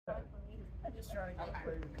Well,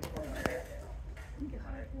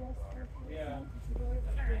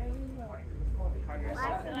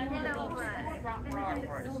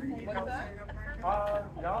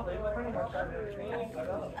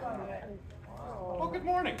 good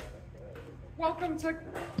morning. Welcome to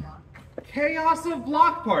Chaos of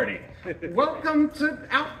Block Party. Welcome to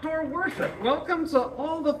outdoor worship. Welcome to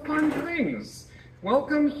all the fun things.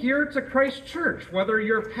 Welcome here to Christ Church. Whether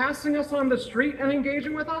you're passing us on the street and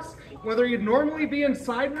engaging with us, whether you'd normally be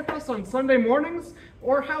inside with us on Sunday mornings,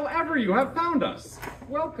 or however you have found us,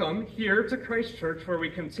 welcome here to Christ Church, where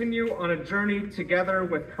we continue on a journey together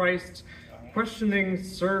with Christ, questioning,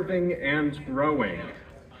 serving, and growing.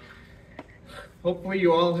 Hopefully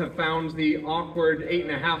you all have found the awkward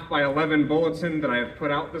 8.5 by 11 bulletin that I have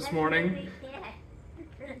put out this morning.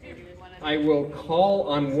 I will call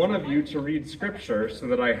on one of you to read scripture so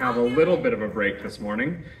that I have a little bit of a break this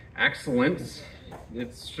morning. Excellent.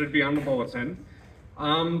 It should be on the bulletin.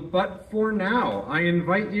 But for now, I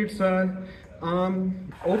invite you to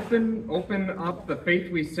open up the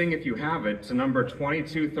Faith We Sing, if you have it, to number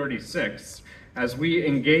 2236, as we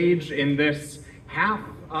engage in this half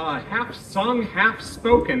sung, half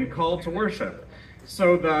spoken call to worship.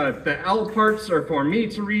 So the L parts are for me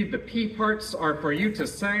to read, the P parts are for you to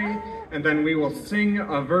say, and then we will sing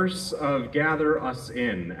a verse of Gather Us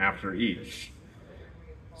In after each.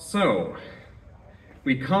 So,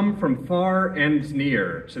 we come from far and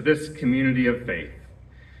near to this community of faith.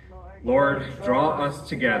 Lord, draw us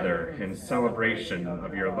together in celebration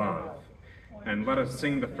of your love. And let us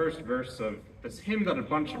sing the first verse of this hymn that a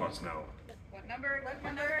bunch of us know. What number?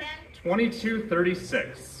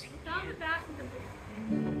 2236.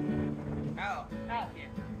 Oh, yeah.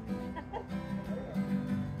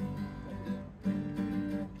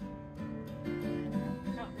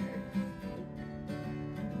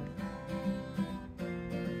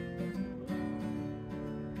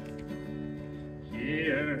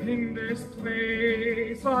 Here in this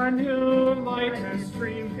place our new light is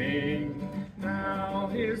streaming. Now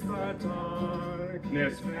is the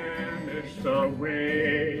darkness vanished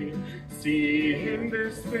away. See in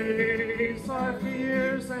this space our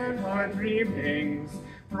fears and our dreamings,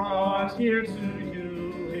 brought here to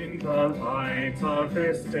you in the light of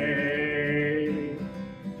this day.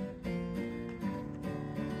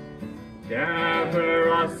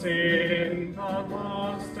 Gather us in, the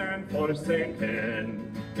lost and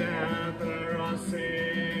forsaken. Gather us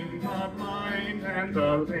in, the blind and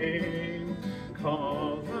the lame.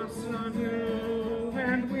 Call us anew,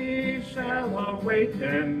 and we shall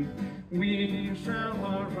awaken. We shall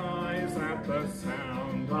arise at the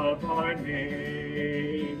sound of our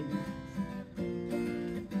name.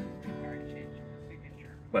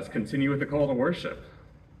 Let's continue with the call to worship.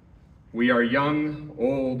 We are young,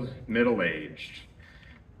 old, middle-aged.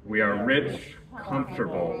 We are rich,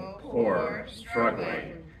 comfortable, poor,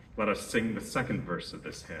 struggling. Let us sing the second verse of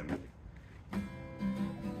this hymn.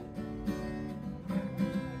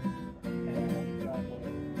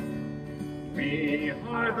 We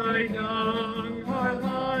are the young, our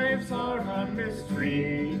lives are a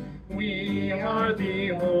mystery. We are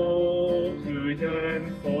the old who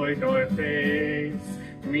yearn for your face.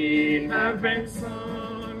 We have been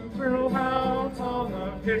sung throughout all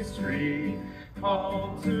of history,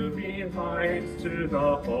 called to be lights to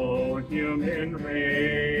the whole human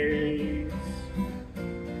race.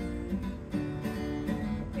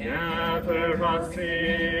 Gather us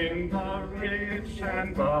in, the rich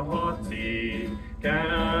and the haughty.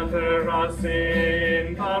 Gather us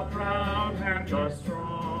in, the proud and the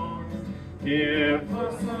strong. Give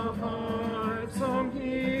us a heart so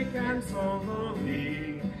meek and so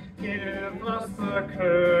lowly. Give us the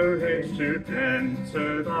courage to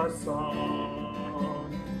enter the song.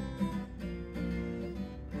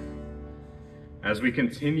 As we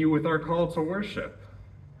continue with our call to worship,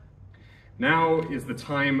 now is the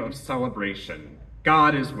time of celebration.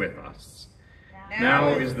 God is with us. Now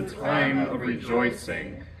is the time of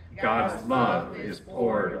rejoicing. God's love is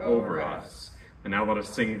poured over us. And now let us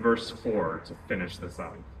sing verse 4 to finish this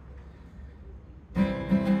up.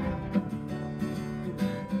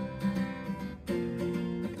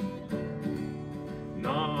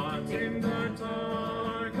 Not in the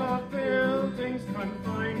dark of buildings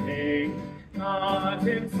confining, not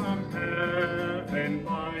in some heaven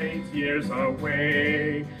light years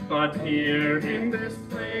away, but here in this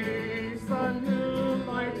place the new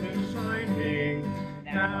light is shining.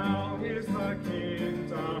 Now is the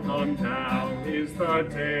kingdom, now is the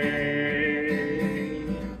day.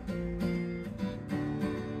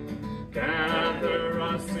 Gather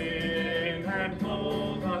us in and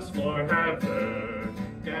hold us forever.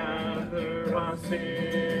 Gather us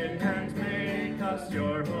in and make us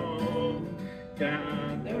your home.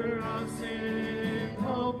 Gather us in,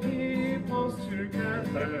 all peoples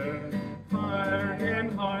together. Fire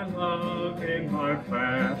in our love, in our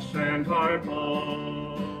flesh and our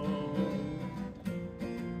bone.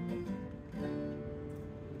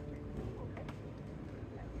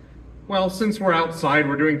 Well, since we're outside,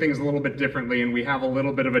 we're doing things a little bit differently, and we have a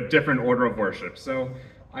little bit of a different order of worship. So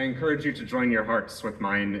I encourage you to join your hearts with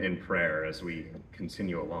mine in prayer as we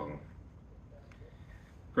continue along.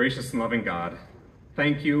 Gracious and loving God,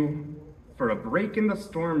 thank you for a break in the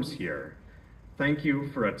storms here. Thank you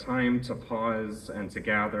for a time to pause and to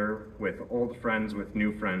gather with old friends, with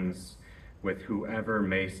new friends, with whoever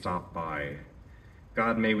may stop by.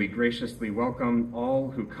 God, may we graciously welcome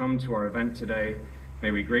all who come to our event today.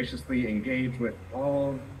 May we graciously engage with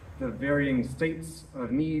all the varying states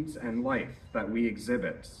of needs and life that we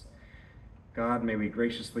exhibit. God, may we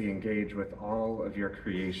graciously engage with all of your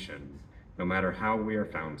creation, no matter how we are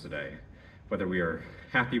found today, whether we are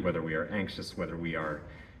happy, whether we are anxious, whether we are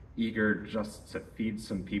eager just to feed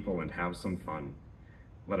some people and have some fun.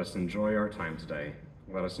 Let us enjoy our time today.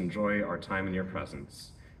 Let us enjoy our time in your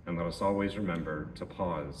presence, and let us always remember to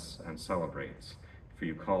pause and celebrate. For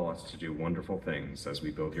you call us to do wonderful things as we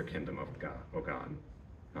build your kingdom, O God.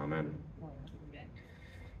 Amen.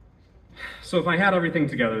 So if I had everything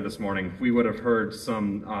together this morning, we would have heard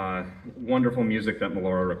some wonderful music that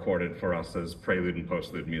Melora recorded for us as prelude and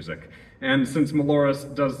postlude music. And since Melora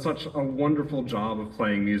does such a wonderful job of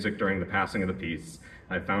playing music during the passing of the piece,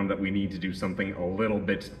 I found that we need to do something a little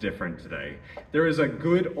bit different today. There is a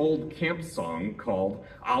good old camp song called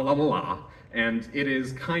Ah La La La, and it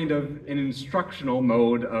is kind of an instructional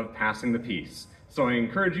mode of passing the piece. So I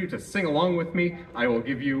encourage you to sing along with me. I will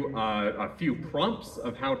give you a few prompts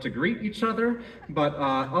of how to greet each other, but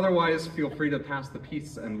otherwise feel free to pass the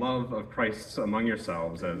peace and love of Christ among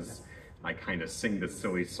yourselves as I kind of sing this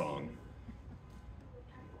silly song.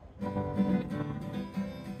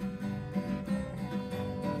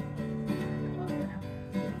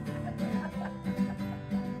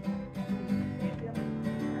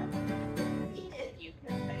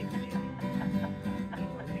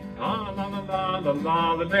 Ah la la la la la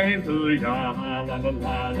la hallelujah, ah la la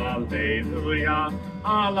la la hallelujah,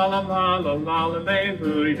 ah la la la la la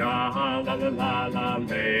hallelujah, ah la la la la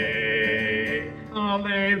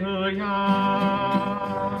hallelujah.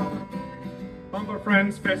 Bump a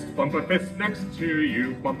friend's fist next to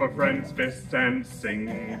you, bump a friend's fist and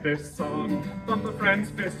sing this song. Bump a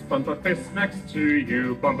friend's fist next to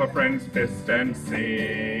you, bump a friend's fist and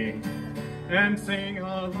sing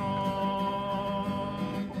along.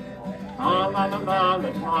 Ah la la la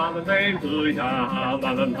la hallelujah, ah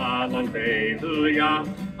la la la la hallelujah,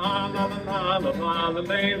 ah la la la la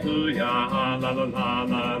hallelujah, ah la la la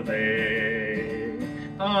la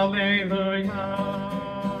hallelujah.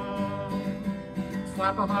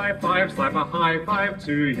 Slap a high five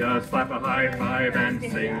to ya, slap a high five and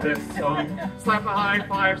sing this song. Slap a high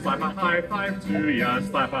five to ya,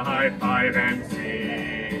 slap a high five and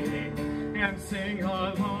sing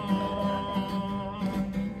along.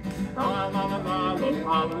 Ah la la la la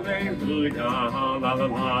hallelujah, ah la la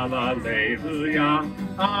la la hallelujah,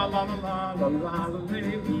 ah la la la la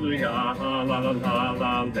hallelujah, ah la la la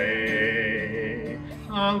la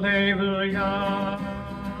hallelujah.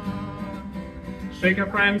 Shake a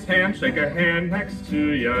friend's hand, shake a hand next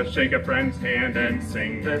to ya, shake a friend's hand and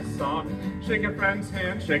sing this song. Shake a friend's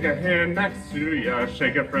hand, shake a hand next to ya,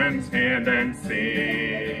 shake a friend's hand and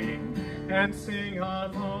sing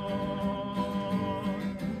along.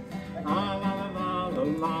 Ah la la la la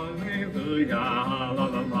la hallelujah, ah la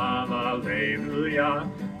la la la hallelujah,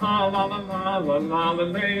 ah la la la la la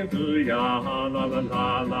hallelujah, ah la la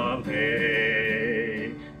la la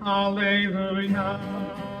hallelujah.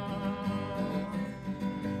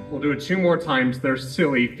 We'll do it 2 more times. They're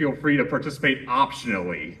silly. Feel free to participate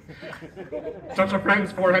optionally. Touch a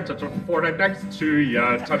friend's forehead next to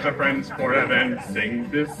ya. Touch a friend's forehead and sing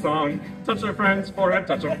this song. Touch a friend's forehead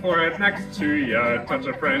next to ya. Touch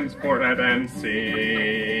a friend's forehead and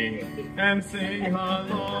sing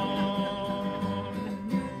along.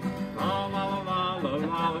 La la la la la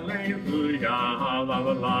hallelujah, la la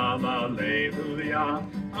la la hallelujah,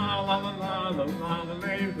 la la la la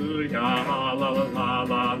hallelujah, la la la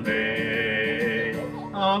la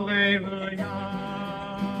hallelujah.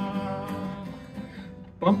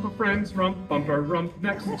 Bump a friend's rump, bumper rump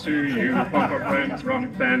next to you. Bump a friend's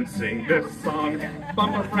rump and sing this song.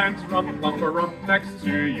 Bump a friend's rump, bumper rump next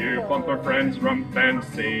to you. Bump a friend's rump and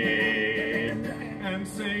sing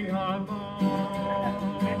along.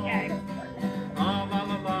 Ah la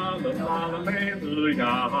la la la hallelujah,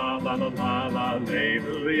 ah la la la la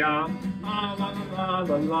hallelujah, La la la la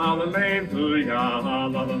la la, alleluia, la la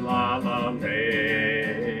la la la,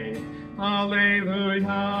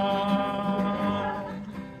 alleluia.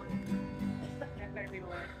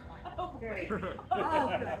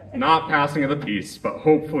 Not passing of the peace, but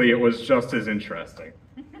hopefully it was just as interesting.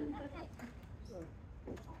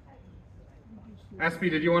 Espy,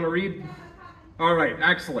 did you want to read? All right,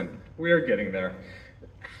 excellent. We are getting there.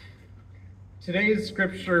 Today's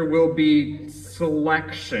scripture will be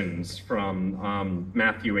selections from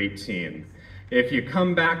Matthew 18. If you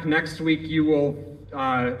come back next week, you will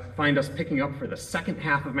find us picking up for the second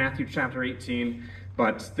half of Matthew chapter 18,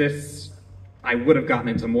 but this, I would have gotten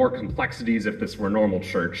into more complexities if this were normal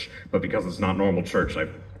church, but because it's not normal church,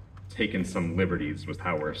 I've taken some liberties with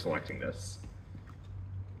how we're selecting this.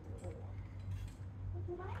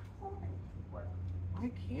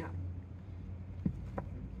 I can't.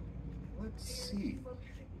 Let's see.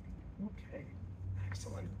 Okay,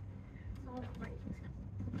 excellent.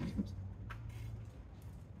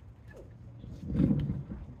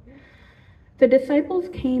 The disciples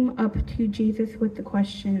came up to Jesus with the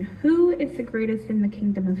question, "Who is the greatest in the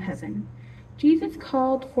kingdom of heaven?" Jesus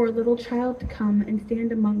called for a little child to come and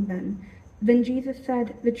stand among them. Then Jesus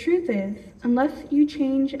said, "The truth is, unless you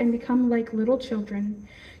change and become like little children,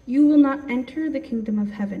 you will not enter the kingdom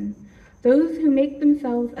of heaven. Those who make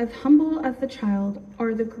themselves as humble as the child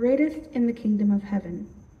are the greatest in the kingdom of heaven.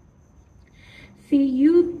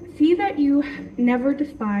 See that you never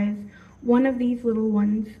despise one of these little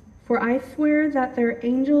ones, for I swear that their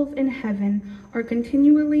angels in heaven are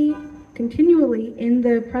continually in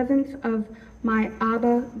the presence of my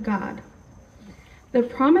Abba God. The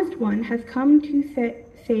promised one has come to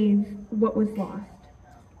save what was lost.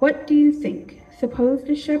 What do you think? Suppose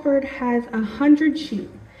the shepherd has 100 sheep,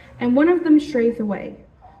 and one of them strays away.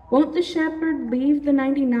 Won't the shepherd leave the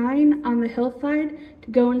 99 on the hillside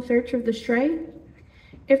to go in search of the stray?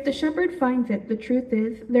 If the shepherd finds it, the truth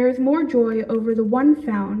is, there is more joy over the one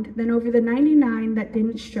found than over the 99 that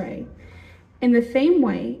didn't stray. In the same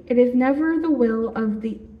way, it is never the will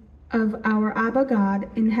of our Abba God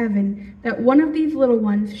in heaven that one of these little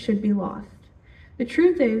ones should be lost. The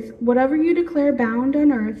truth is, whatever you declare bound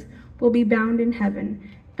on earth will be bound in heaven,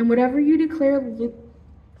 and whatever you declare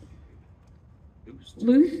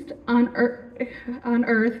loosed on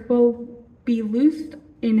earth will be loosed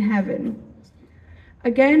in heaven.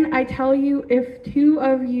 Again, I tell you, if two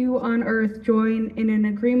of you on earth join in an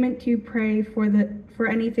agreement to pray for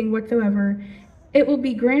anything whatsoever, it will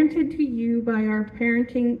be granted to you by our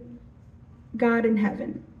parenting God in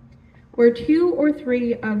heaven. Where two or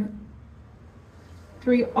three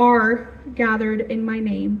are gathered in my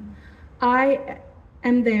name, I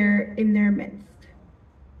am there in their midst.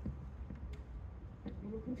 I'm a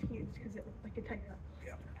little confused because it looks like a typo.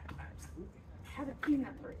 Yeah, absolutely. I haven't seen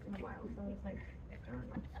that verse in a while, so I was like,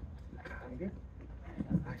 Good.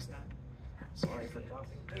 Excellent. Sorry for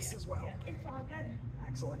dropping this as well. it's all good.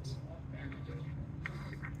 Excellent.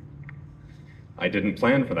 I didn't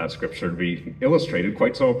plan for that scripture to be illustrated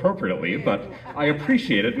quite so appropriately, but I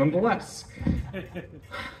appreciate it nonetheless.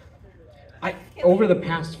 Over the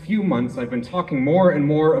past few months, I've been talking more and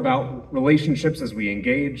more about relationships as we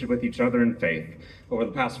engage with each other in faith. Over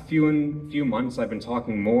the past few months, I've been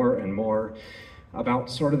talking more and more about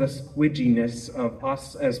sort of the squidginess of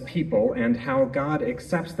us as people and how God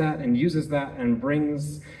accepts that and uses that and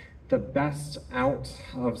brings the best out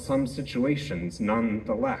of some situations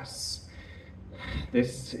nonetheless.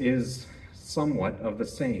 This is somewhat of the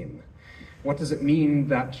same. What does it mean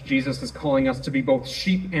that Jesus is calling us to be both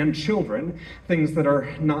sheep and children, things that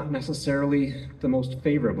are not necessarily the most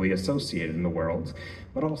favorably associated in the world,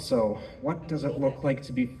 but also, what does it look like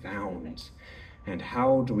to be found? And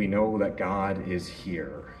how do we know that God is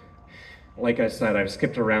here? Like I said, I've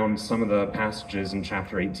skipped around some of the passages in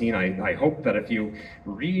chapter 18. I hope that if you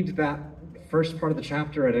read that first part of the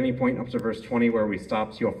chapter at any point up to verse 20 where we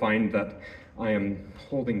stopped, you'll find that I am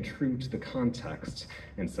holding true to the context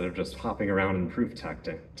instead of just hopping around and proof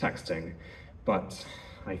texting. But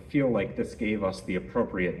I feel like this gave us the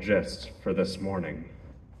appropriate gist for this morning.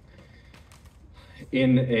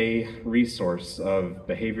 In a resource of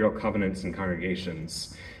behavioral covenants and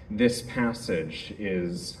congregations, this passage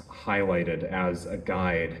is highlighted as a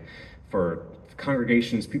guide for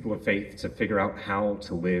congregations, people of faith, to figure out how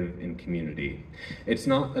to live in community. It's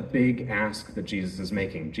not a big ask that Jesus is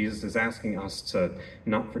making. Jesus is asking us to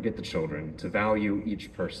not forget the children, to value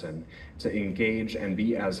each person, to engage and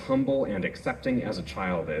be as humble and accepting as a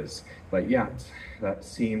child is. But yet, that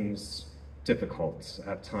seems difficult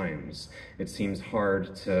at times. It seems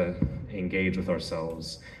hard to engage with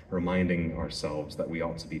ourselves, reminding ourselves that we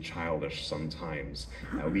ought to be childish sometimes,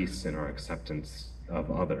 at least in our acceptance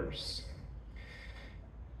of others.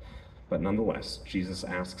 But nonetheless, Jesus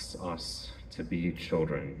asks us to be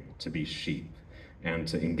children, to be sheep, and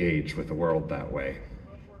to engage with the world that way.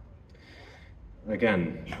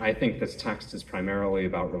 Again, I think this text is primarily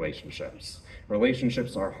about relationships.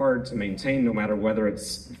 Relationships are hard to maintain no matter whether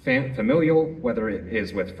it's familial, whether it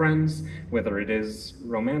is with friends, whether it is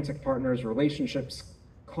romantic partners. Relationships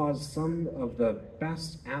cause some of the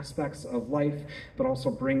best aspects of life, but also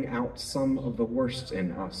bring out some of the worst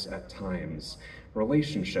in us at times.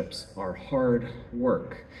 Relationships are hard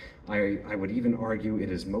work. I would even argue it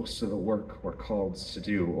is most of the work we're called to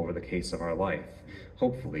do over the case of our life.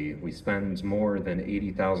 Hopefully, we spend more than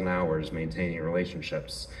 80,000 hours maintaining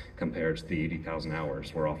relationships compared to the 80,000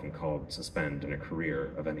 hours we're often called to spend in a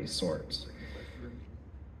career of any sort.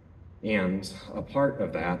 And a part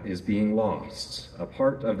of that is being lost. A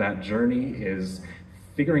part of that journey is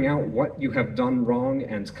figuring out what you have done wrong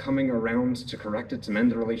and coming around to correct it, to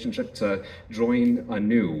mend the relationship, to join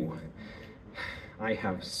anew. I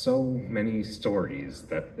have so many stories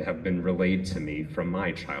that have been relayed to me from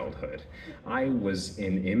my childhood. I was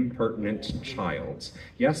an impertinent child.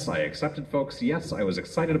 Yes, I accepted folks. Yes, I was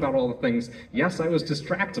excited about all the things. Yes, I was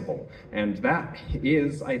distractible. And that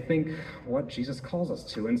is, I think, what Jesus calls us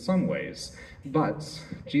to in some ways. But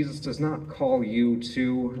Jesus does not call you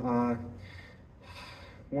to...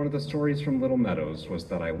 One of the stories from Little Meadows was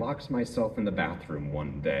that I locked myself in the bathroom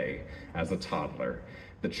one day as a toddler.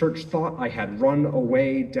 The church thought I had run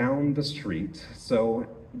away down the street, so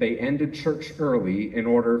they ended church early in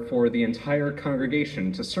order for the entire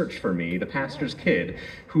congregation to search for me, the pastor's kid,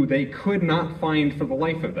 who they could not find for the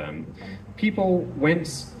life of them. People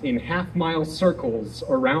went in half-mile circles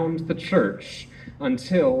around the church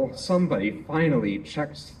until somebody finally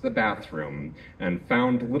checked the bathroom and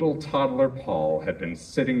found little toddler Paul had been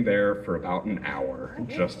sitting there for about an hour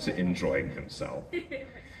just enjoying himself.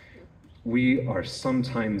 We are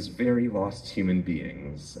sometimes very lost human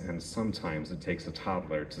beings, and sometimes it takes a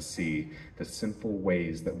toddler to see the simple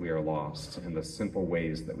ways that we are lost and the simple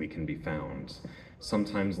ways that we can be found.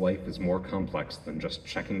 Sometimes life is more complex than just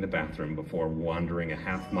checking the bathroom before wandering a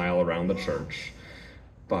half mile around the church,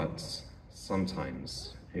 but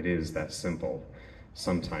sometimes it is that simple.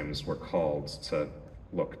 Sometimes we're called to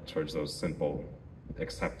look towards those simple,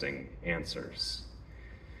 accepting answers.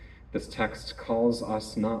 This text calls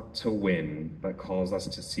us not to win, but calls us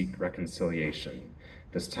to seek reconciliation.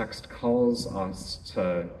 This text calls us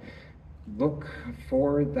to look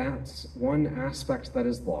for that one aspect that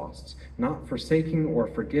is lost, not forsaking or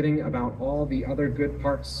forgetting about all the other good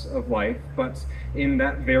parts of life, but in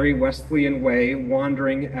that very Wesleyan way,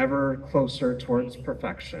 wandering ever closer towards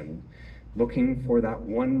perfection, looking for that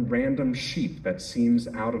one random sheep that seems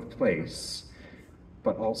out of place,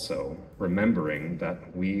 but also remembering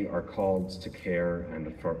that we are called to care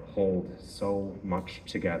and hold so much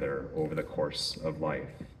together over the course of life.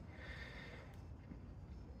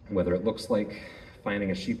 Whether it looks like finding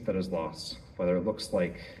a sheep that is lost, whether it looks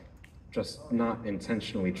like just not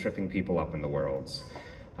intentionally tripping people up in the world,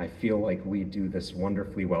 I feel like we do this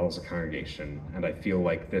wonderfully well as a congregation, and I feel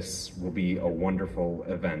like this will be a wonderful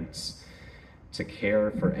event to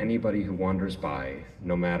care for anybody who wanders by,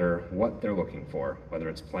 no matter what they're looking for, whether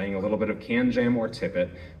it's playing a little bit of can jam or tippet,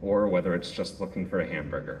 or whether it's just looking for a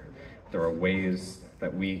hamburger. There are ways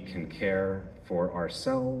that we can care for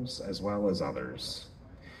ourselves as well as others.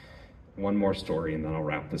 One more story and then I'll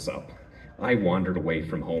wrap this up. I wandered away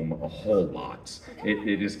from home a whole lot.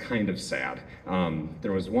 It is kind of sad.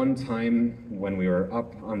 There was one time when we were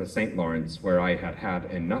up on the St. Lawrence where I had had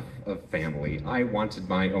enough of family. I wanted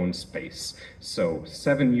my own space. So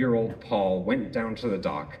 7-year-old Paul went down to the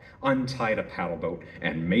dock, untied a paddle boat,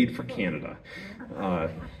 and made for Canada.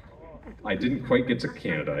 I didn't quite get to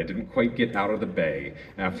Canada. I didn't quite get out of the bay.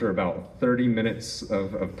 After about 30 minutes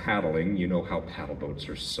of paddling, you know how paddle boats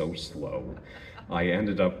are so slow, I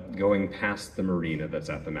ended up going past the marina that's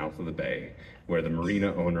at the mouth of the bay, where the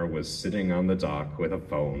marina owner was sitting on the dock with a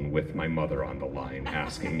phone with my mother on the line,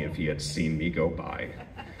 asking if he had seen me go by.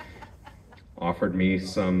 Offered me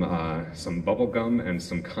some bubble gum and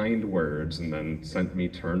some kind words, and then sent me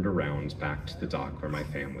turned around back to the dock where my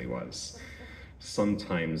family was.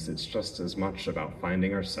 Sometimes it's just as much about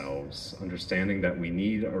finding ourselves, understanding that we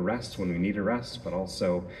need a rest when we need a rest, but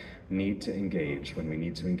also need to engage when we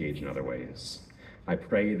need to engage in other ways. I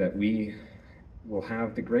pray that we will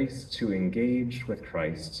have the grace to engage with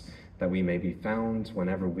Christ, that we may be found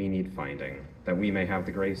whenever we need finding, that we may have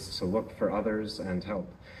the grace to look for others and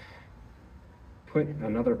help put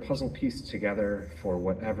another puzzle piece together for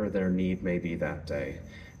whatever their need may be that day.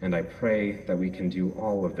 And I pray that we can do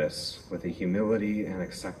all of this with the humility and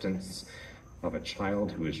acceptance of a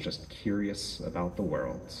child who is just curious about the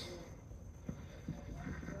world.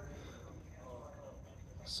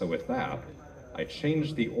 So with that, I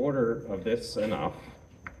changed the order of this enough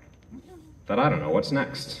that I don't know what's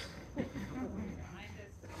next.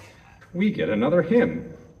 We get another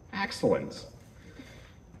hymn. Excellent.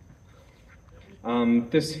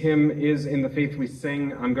 This hymn is in the Faith We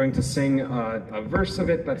Sing. I'm going to sing a verse of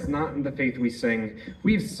it that's not in the Faith We Sing.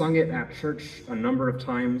 We've sung it at church a number of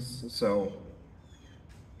times, so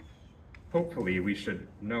hopefully we should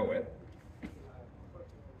know it.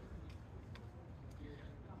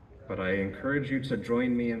 But I encourage you to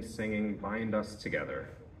join me in singing Bind Us Together.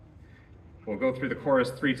 We'll go through the chorus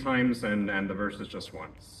 3 times and the verses just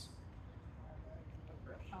once.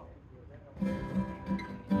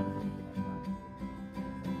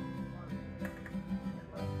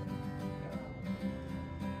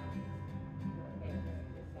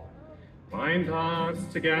 Bind us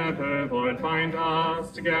together, Lord, bind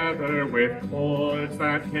us together with cords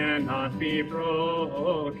that cannot be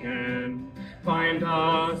broken. Bind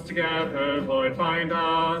us together, Lord, bind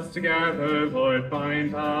us together, Lord,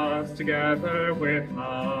 bind us together with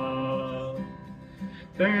love.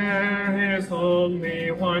 There is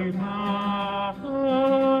only one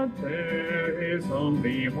God, there is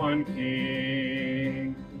only one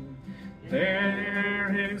King.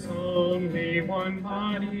 There is only one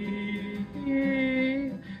body,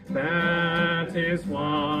 that is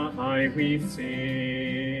why we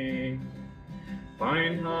sing.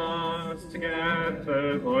 Bind us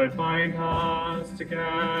together, Lord, bind us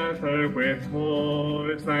together with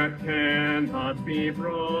cords that cannot be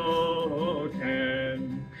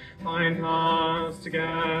broken. Bind us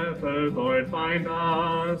together, Lord, bind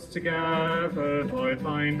us together, Lord,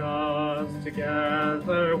 bind us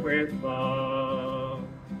together with love.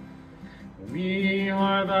 We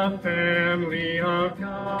are the family of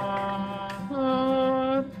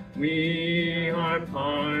God. We are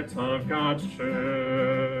part of God's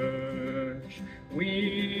church.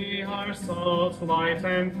 We are salt, light,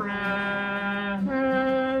 and friends.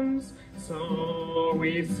 So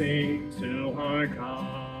we sing to our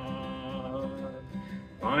God.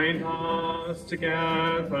 Bind us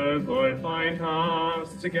together, Lord, bind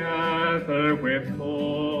us together with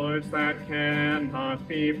cords that cannot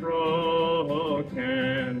be broken.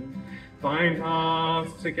 Bind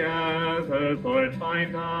us together, Lord,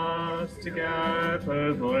 bind us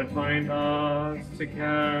together, Lord, bind us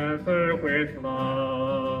together with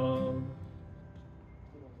love.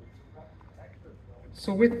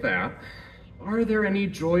 So with that, are there any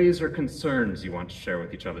joys or concerns you want to share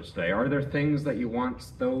with each other today? Are there things that you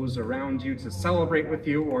want those around you to celebrate with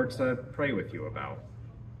you or to pray with you about?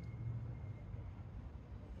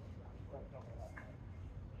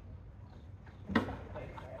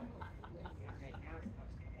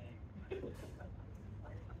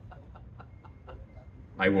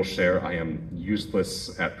 I will share I am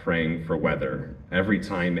useless at praying for weather. Every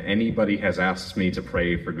time anybody has asked me to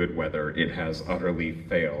pray for good weather, it has utterly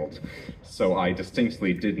failed. So I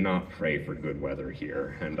distinctly did not pray for good weather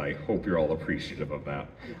here, and I hope you're all appreciative of that.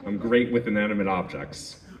 I'm great with inanimate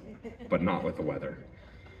objects, but not with the weather.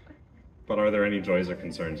 But are there any joys or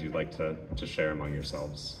concerns you'd like to share among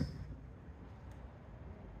yourselves?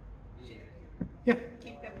 Yeah.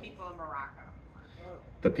 Keep the people of Morocco.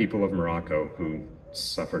 The people of Morocco who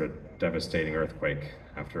suffered a devastating earthquake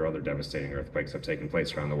after other devastating earthquakes have taken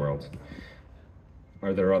place around the world.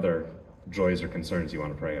 Are there other joys or concerns you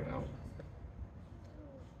want to pray about?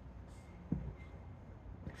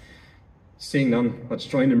 Seeing none, let's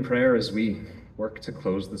join in prayer as we work to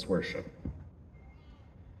close this worship.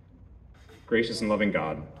 Gracious and loving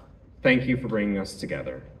God, thank you for bringing us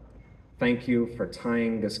together. Thank you for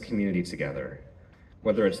tying this community together.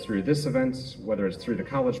 Whether it's through this event, whether it's through the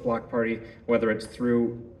college block party, whether it's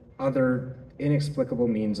through other inexplicable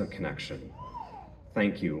means of connection.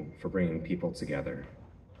 Thank you for bringing people together.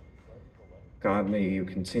 God, may you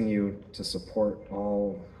continue to support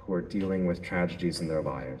all who are dealing with tragedies in their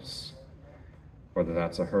lives. Whether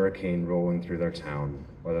that's a hurricane rolling through their town,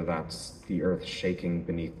 whether that's the earth shaking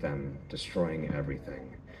beneath them, destroying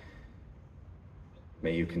everything.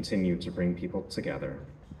 May you continue to bring people together,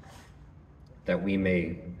 that we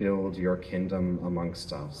may build your kingdom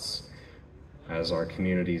amongst us as our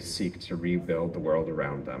communities seek to rebuild the world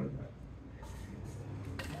around them.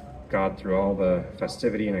 God, through all the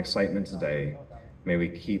festivity and excitement today, may we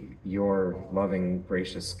keep your loving,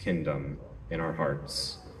 gracious kingdom in our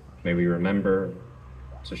hearts. May we remember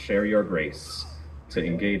to share your grace to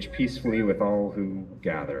engage peacefully with all who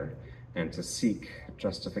gather, and to seek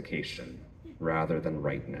justification rather than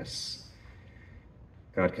rightness.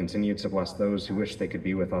 God, continue to bless those who wish they could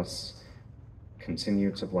be with us.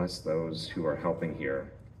 Continue to bless those who are helping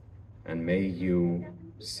here. And may you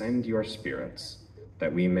send your spirits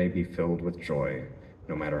that we may be filled with joy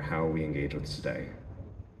no matter how we engage with today.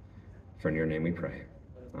 For in your name we pray.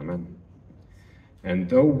 Amen. And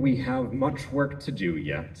though we have much work to do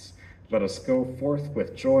yet, let us go forth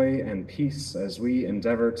with joy and peace as we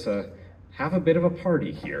endeavor to have a bit of a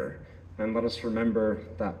party here. And let us remember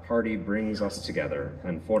that party brings us together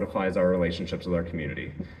and fortifies our relationships with our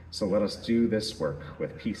community. So let us do this work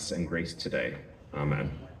with peace and grace today.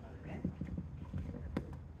 Amen.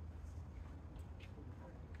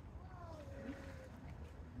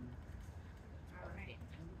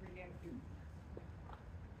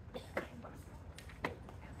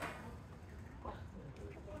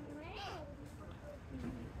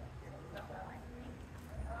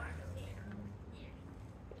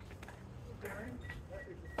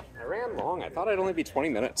 I ran long. I thought I'd only be 20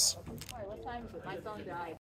 minutes. What time is it? My phone died.